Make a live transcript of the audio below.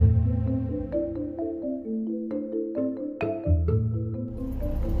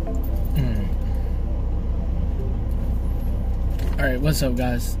Alright, what's up,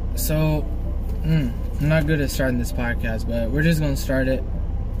 guys? So, I'm not good at starting this podcast, but we're just going to start it.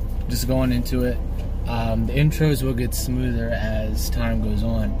 Just going into it. The intros will get smoother as time goes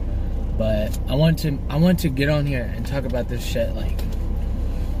on. But I want to get on here and talk about this shit, like,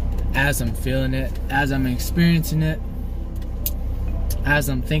 as I'm feeling it, as I'm experiencing it, as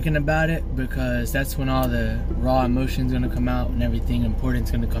I'm thinking about it, because that's when all the raw emotions going to come out and everything important's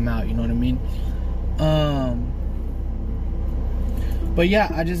going to come out, you know what I mean? But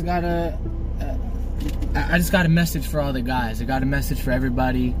yeah, I just got a message for all the guys. I got a message for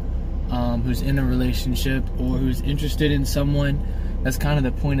everybody who's in a relationship or who's interested in someone. That's kind of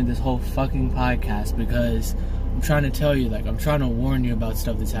the point of this whole fucking podcast, because I'm trying to tell you, like, I'm trying to warn you about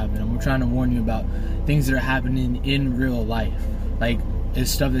stuff that's happening. I'm trying to warn you about things that are happening in real life. Like,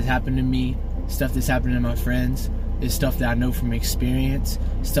 it's stuff that's happened to me, stuff that's happening to my friends. It's stuff that I know from experience,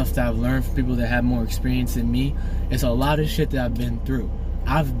 stuff that I've learned from people that have more experience than me. It's a lot of shit that I've been through.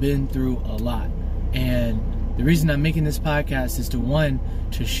 I've been through a lot. And the reason I'm making this podcast is to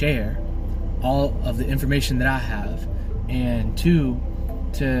share all of the information that I have, and two,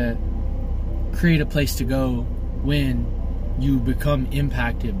 to create a place to go when you become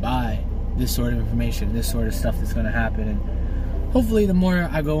impacted by this sort of information, this sort of stuff that's going to happen. And hopefully the more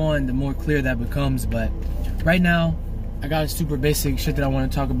I go on, the more clear that becomes. But right now, I got a super basic shit that I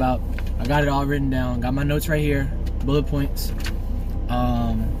want to talk about. I got it all written down. Got my notes right here, bullet points.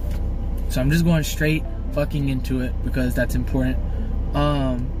 So I'm just going straight fucking into it because that's important.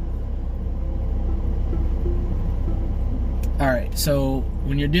 Alright, so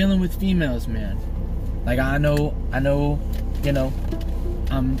when you're dealing with females, man, like I know, you know,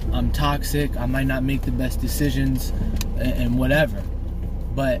 I'm toxic. I might not make the best decisions and whatever,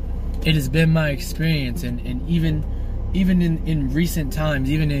 but it has been my experience, and even in recent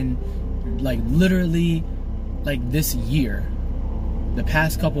times, even in like literally like this year, the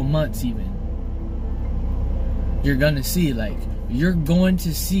past couple months even, you're going to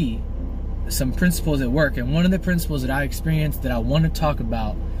see some principles at work. And one of the principles that I experienced that I want to talk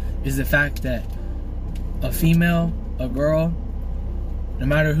about is the fact that a female, a girl, no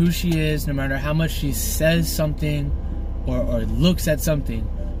matter who she is, no matter how much she says something or looks at something,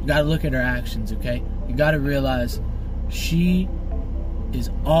 you gotta look at her actions, okay? You gotta realize she is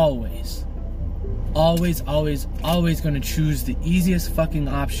always gonna choose the easiest fucking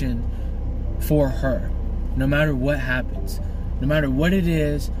option for her, no matter what happens, no matter what it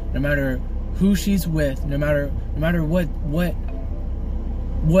is, no matter who she's with, no matter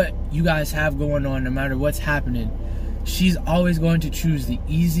what you guys have going on, no matter what's happening. She's always going to choose the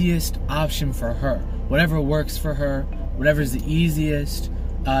easiest option for her. Whatever works for her, whatever's the easiest,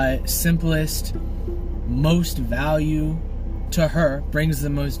 simplest, most value to her, brings the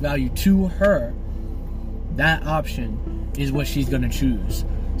most value to her, that option is what she's going to choose.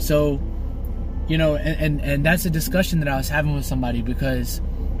 So, you know, and that's a discussion that I was having with somebody, because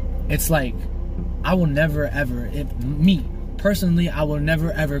it's like, I will never ever, me personally, I will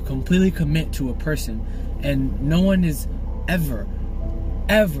never ever completely commit to a person. And no one is ever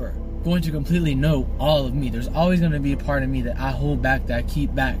going to completely know all of me. There's always going to be a part of me that I hold back, that I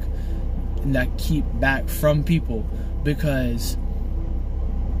keep back from people, because,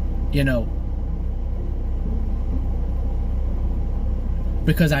 you know,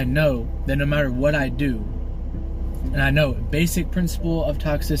 because I know that no matter what I do, and I know basic principle of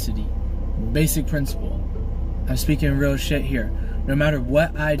toxicity, basic principle, I'm speaking real shit here. No matter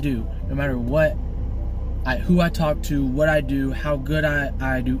what I do, no matter what who I talk to, what I do, how good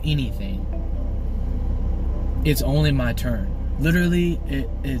I do anything, it's only my turn. Literally, it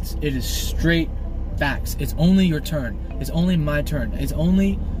is straight facts. It's only your turn. It's only my turn.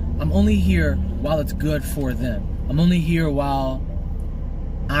 I'm only here while it's good for them. I'm only here while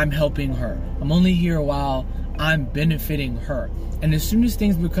I'm helping her. I'm only here while I'm benefiting her. And as soon as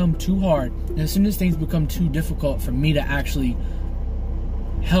things become too hard, and as soon as things become too difficult for me to actually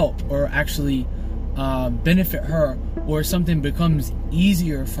help or actually benefit her, or something becomes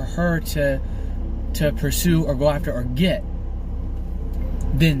easier for her to pursue or go after or get,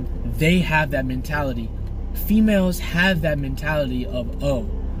 then they have that mentality. Females have that mentality of, oh,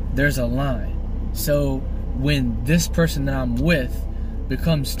 there's a line. So when this person that I'm with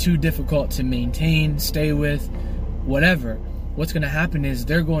becomes too difficult to maintain, stay with, whatever, what's going to happen is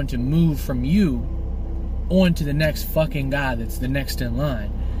they're going to move from you on to the next fucking guy that's the next in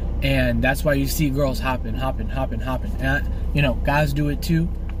line. And that's why you see girls hopping. And you know, guys do it too,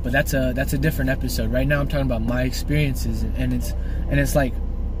 but that's a different episode. Right now I'm talking about my experiences, and it's like,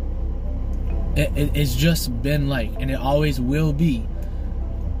 it's just been like, and it always will be,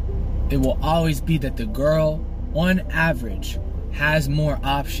 it will always be that the girl, on average, has more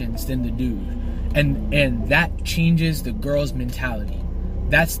options than the dude. And that changes the girl's mentality.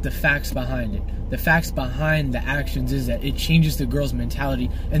 That's the facts behind it. The facts behind the actions is that it changes the girl's mentality.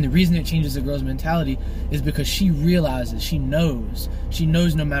 And the reason it changes the girl's mentality is because she realizes, she knows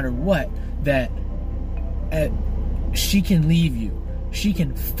no matter what, that she can leave you. She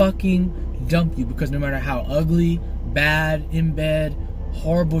can fucking dump you, because no matter how ugly, bad, in bed,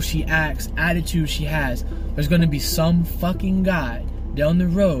 horrible she acts, attitude she has, there's going to be some fucking guy down the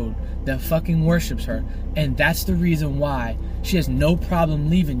road that fucking worships her. And that's the reason why she has no problem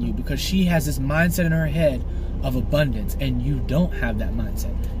leaving you, because she has this mindset in her head of abundance, and you don't have that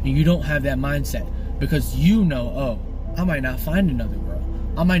mindset. And you don't have that mindset because you know, oh, I might not find another girl.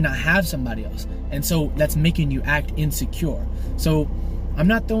 I might not have somebody else. And so that's making you act insecure. So I'm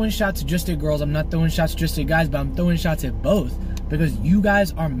not throwing shots just at girls. I'm not throwing shots just at guys, but I'm throwing shots at both, because you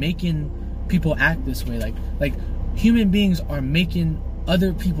guys are making people act this way. Like human beings are making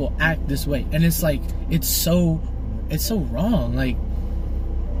other people act this way. And it's like, it's so wrong. Like,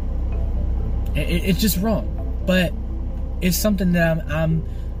 it's just wrong. But it's something that I'm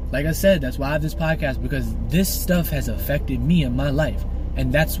like I said, that's why I have this podcast, because this stuff has affected me in my life.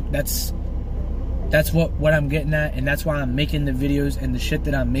 And that's what I'm getting at, and that's why I'm making the videos and the shit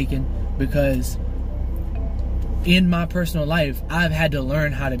that I'm making, because in my personal life, I've had to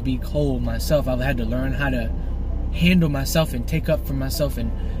learn how to be cold myself. I've had to learn how to handle myself and take up for myself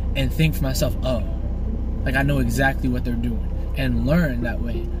and think for myself, oh, like I know exactly what they're doing, and learn that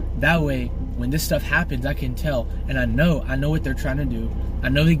way. That way, when this stuff happens, I can tell, and I know what they're trying to do. I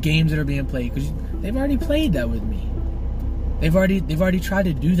know the games that are being played, because they've already played that with me. They've already tried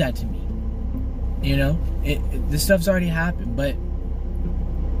to do that to me. You know, this stuff's already happened, but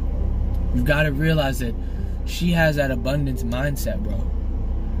you've got to realize that she has that abundance mindset, bro.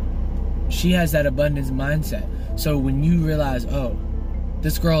 She has that abundance mindset. So when you realize, oh,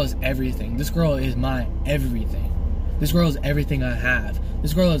 this girl is everything. This girl is my everything. This girl is everything I have.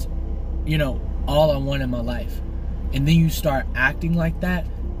 This girl is, you know, all I want in my life. And then you start acting like that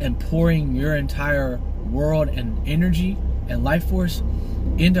and pouring your entire world and energy and life force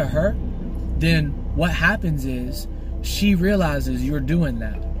into her, then what happens is she realizes you're doing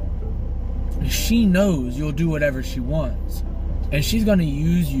that. She knows you'll do whatever she wants. And she's going to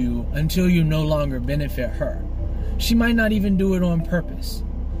use you until you no longer benefit her. She might not even do it on purpose.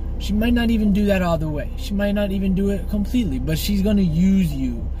 She might not even do that all the way. She might not even do it completely. But she's going to use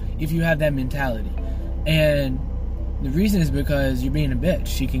you if you have that mentality. And the reason is because you're being a bitch.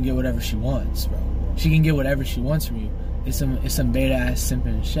 She can get whatever she wants, bro. She can get whatever she wants from you. It's some beta-ass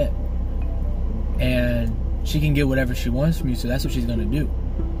simping shit. And she can get whatever she wants from you, so that's what she's going to do.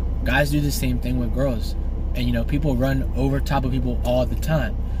 Guys do the same thing with girls. And, you know, people run over top of people all the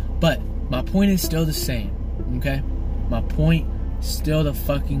time. But my point is still the same, okay? My point is still the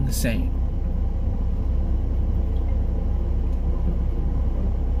fucking same.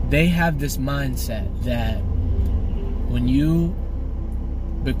 They have this mindset that when you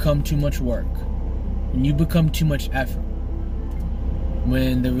become too much work, when you become too much effort,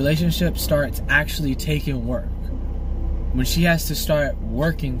 when the relationship starts actually taking work, when she has to start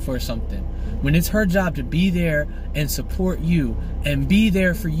working for something, when it's her job to be there and support you and be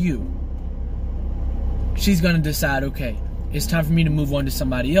there for you, she's going to decide, okay, it's time for me to move on to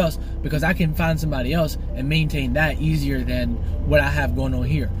somebody else, because I can find somebody else and maintain that easier than what I have going on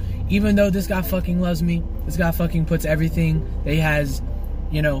here. Even though this guy fucking loves me, this guy fucking puts everything that he has,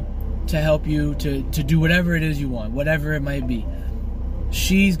 you know, to help you, to do whatever it is you want, whatever it might be.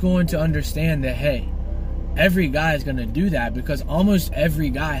 She's going to understand that, hey, every guy is going to do that, because almost every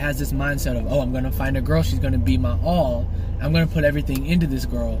guy has this mindset of, oh, I'm going to find a girl, she's going to be my all, I'm going to put everything into this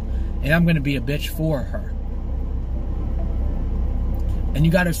girl, and I'm going to be a bitch for her. And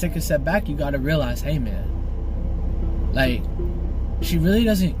you got to take a step back. You got to realize, hey, man, like, she really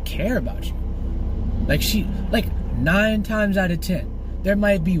doesn't care about you. Like 9 times out of 10, there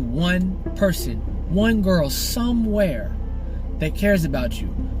might be one person, one girl somewhere that cares about you.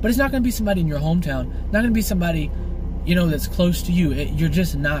 But it's not going to be somebody in your hometown. Not going to be somebody, you know, that's close to you. You're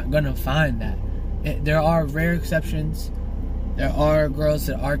just not going to find that. There are rare exceptions. There are girls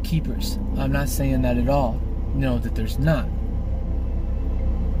that are keepers. I'm not saying that at all. No, that there's not.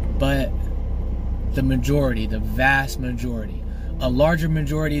 But the majority, the vast majority, a larger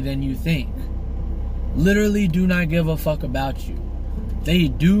majority than you think, literally do not give a fuck about you. They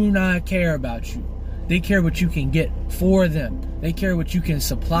do not care about you. They care what you can get for them. They care what you can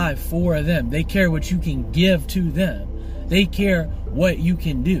supply for them. They care what you can give to them. They care what you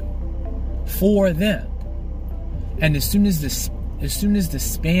can do for them. And as soon as the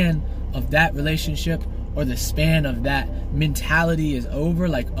span of that relationship or the span of that mentality is over,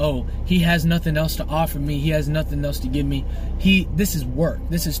 like, oh, he has nothing else to offer me, he has nothing else to give me, this is work,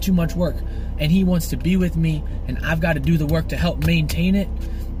 this is too much work, and he wants to be with me, and I've got to do the work to help maintain it,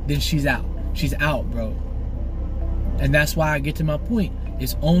 then she's out, bro. And that's why I get to my point.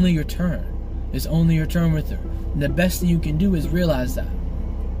 It's only your turn. It's only your turn with her. And the best thing you can do is realize that.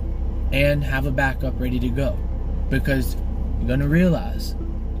 And have a backup ready to go. Because you're going to realize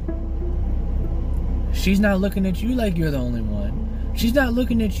she's not looking at you like you're the only one. She's not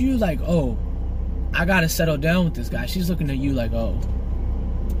looking at you like, oh, I got to settle down with this guy. She's looking at you like, oh,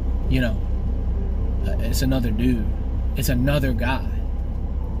 it's another dude. It's another guy.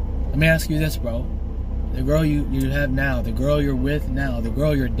 Let me ask you this, bro. The girl you have now, the girl you're with now, the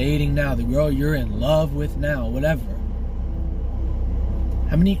girl you're dating now, the girl you're in love with now, whatever.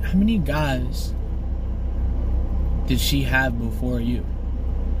 How many guys did she have before you?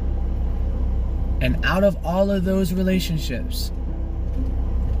 And out of all of those relationships,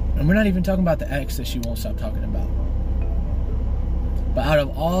 and we're not even talking about the ex that she won't stop talking about, but out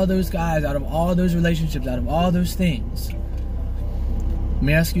of all those guys, out of all those relationships, out of all those things, let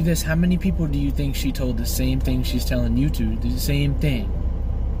me ask you this. How many people do you think she told the same thing she's telling you to? The same thing.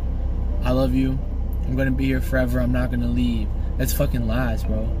 I love you. I'm going to be here forever. I'm not going to leave. That's fucking lies,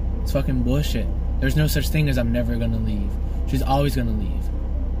 bro. It's fucking bullshit. There's no such thing as I'm never going to leave. She's always going to leave.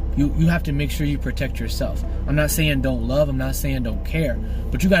 You have to make sure you protect yourself. I'm not saying don't love. I'm not saying don't care.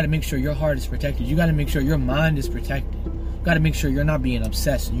 But you got to make sure your heart is protected. You got to make sure your mind is protected. You got to make sure you're not being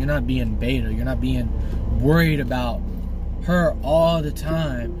obsessed. And you're not being beta. You're not being worried about her all the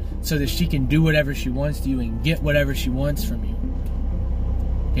time so that she can do whatever she wants to you and get whatever she wants from you.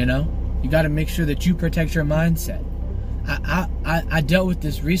 You got to make sure that you protect your mindset. I dealt with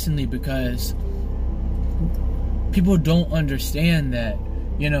this recently because people don't understand that,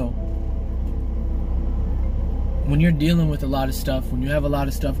 when you're dealing with a lot of stuff, when you have a lot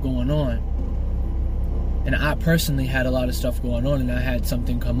of stuff going on, and I personally had a lot of stuff going on, and I had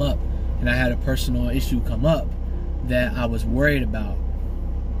something come up, and I had a personal issue come up that I was worried about.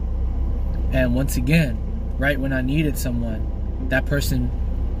 And once again, right when I needed someone, that person,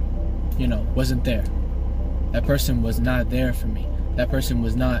 wasn't there. That person was not there for me. That person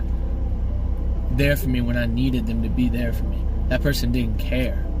was not there for me when I needed them to be there for me. That person didn't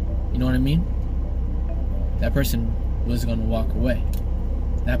care. You know what I mean? That person was going to walk away.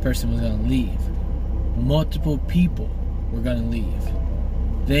 That person was going to leave. Multiple people were going to leave.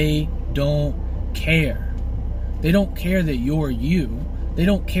 They don't care. They don't care that you're you. They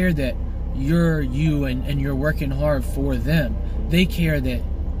don't care that you're you and you're working hard for them. They care that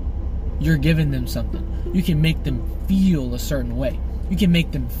you're giving them something. You can make them feel a certain way. You can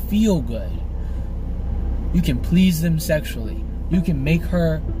make them feel good. You can please them sexually. You can make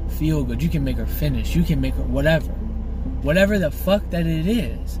her feel good. You can make her finish. You can make her whatever. Whatever the fuck that it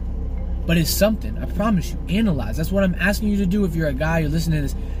is. But it's something. I promise you. Analyze. That's what I'm asking you to do if you're a guy, you're listening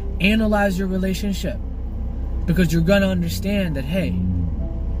to this. Analyze your relationship. Because you're going to understand that, hey,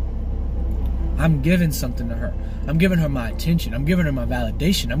 I'm giving something to her. I'm giving her my attention. I'm giving her my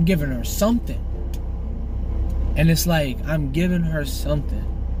validation. I'm giving her something. And it's like, I'm giving her something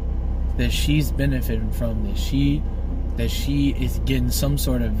that she's benefiting from, that she is getting some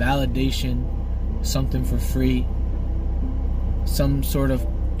sort of validation, something for free, some sort of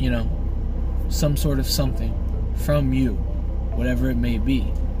something from you, whatever it may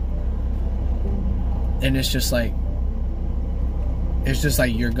be. And it's just like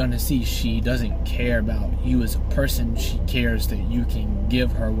you're gonna see she doesn't care about you as a person. She cares that you can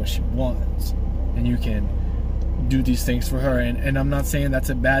give her what she wants and you can do these things for her. And I'm not saying that's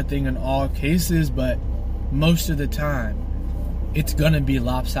a bad thing in all cases, but most of the time it's gonna be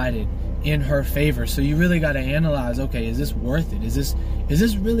lopsided in her favor. So you really gotta analyze, okay, is this worth it? Is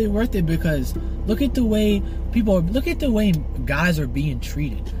this really worth it? Because look at the way guys are being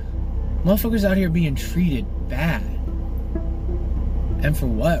treated. Motherfuckers out here being treated bad. And for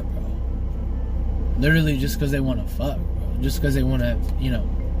what, bro? Literally just because they want to fuck, bro. Just because they want to,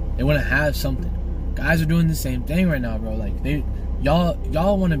 they want to have something. Guys are doing the same thing right now, bro. Like,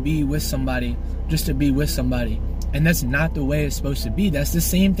 y'all want to be with somebody just to be with somebody. And that's not the way it's supposed to be. That's the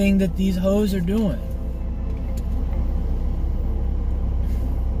same thing that these hoes are doing.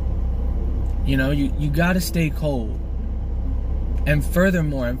 You got to stay cold. And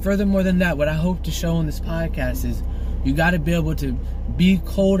furthermore than that, what I hope to show on this podcast is you got to be able to be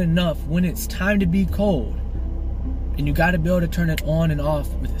cold enough when it's time to be cold. And you got to be able to turn it on and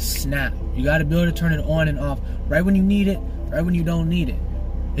off with a snap. You got to be able to turn it on and off right when you need it, right when you don't need it.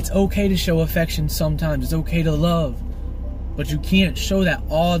 It's okay to show affection sometimes. It's okay to love. But you can't show that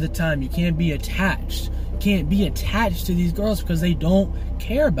all the time. You can't be attached. You can't be attached to these girls because they don't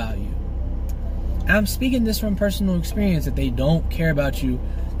care about you. And I'm speaking this from personal experience, that they don't care about you.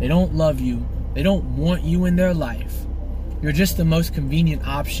 They don't love you. They don't want you in their life. You're just the most convenient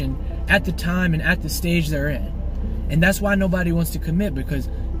option at the time and at the stage they're in. And that's why nobody wants to commit, because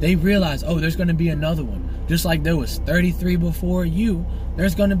they realize, oh, there's going to be another one. Just like there was 33 before you,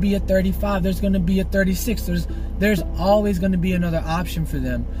 there's going to be a 35, there's going to be a 36. There's always going to be another option for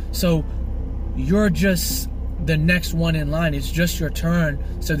them. So you're just the next one in line. It's just your turn,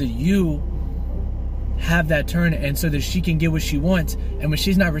 so that you have that turn, and so that she can get what she wants. And when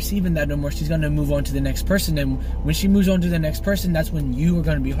she's not receiving that no more, she's going to move on to the next person. And when she moves on to the next person, that's when you are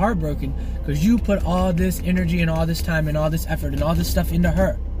going to be heartbroken, because you put all this energy and all this time and all this effort and all this stuff into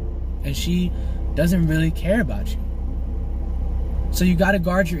her, and she doesn't really care about you. So you got to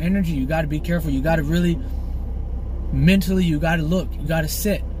guard your energy. You got to be careful. You got to really mentally, you got to look, you got to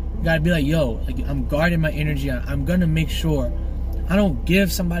sit, you got to be like, yo, like, I'm guarding my energy. I'm going to make sure I don't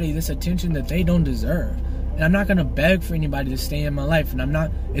give somebody this attention that they don't deserve. And I'm not going to beg for anybody to stay in my life.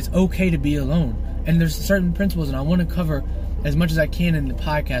 And it's okay to be alone. And there's certain principles, and I want to cover as much as I can in the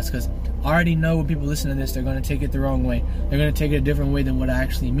podcast, because I already know when people listen to this, they're going to take it the wrong way. They're going to take it a different way than what I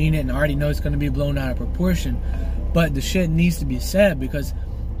actually mean it. And I already know it's going to be blown out of proportion. But the shit needs to be said, because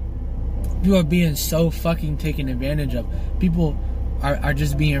you are being so fucking taken advantage of. People are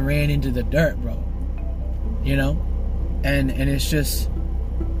just being ran into the dirt, bro. You know? And it's just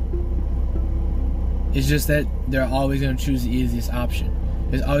that they're always going to choose the easiest option.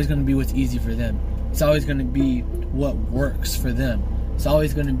 It's always going to be what's easy for them. It's always going to be what works for them. It's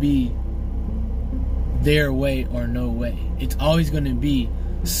always going to be their way or no way. It's always going to be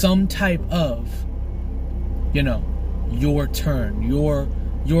some type of, you know, your turn, your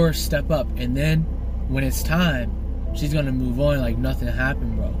step up. And then when it's time, she's going to move on like nothing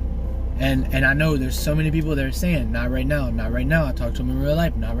happened, bro. And I know there's so many people that are saying, not right now, not right now. I talk to him in real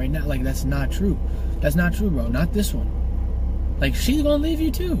life, not right now. Like, that's not true. That's not true, bro. Not this one. Like, she's gonna leave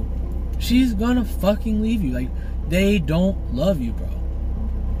you too. She's gonna fucking leave you. Like, they don't love you, bro.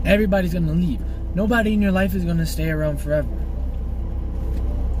 Everybody's gonna leave. Nobody in your life is gonna stay around forever.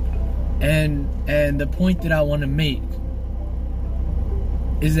 And the point that I want to make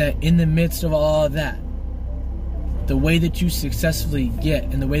is that in the midst of all that, the way that you successfully get,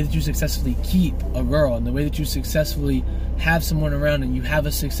 and the way that you successfully keep a girl, and the way that you successfully have someone around and you have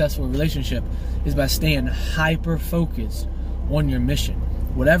a successful relationship, is by staying hyper focused on your mission.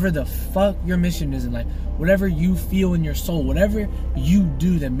 Whatever the fuck your mission is in life, whatever you feel in your soul, whatever you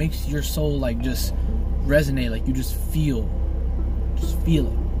do that makes your soul like just resonate, like you just feel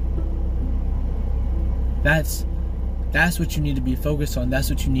it. That's what you need to be focused on. That's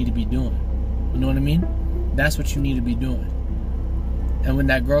what you need to be doing. You know what I mean? That's what you need to be doing. And when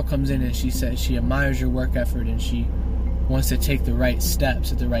that girl comes in and she says she admires your work effort and she wants to take the right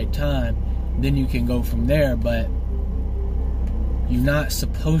steps at the right time, then you can go from there. But you're not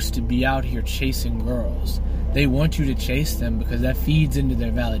supposed to be out here chasing girls. They want you to chase them because that feeds into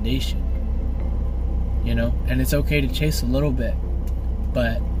their validation. You know? And it's okay to chase a little bit.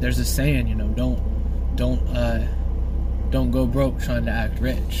 But there's a saying, you know, don't go broke trying to act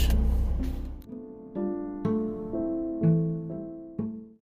rich.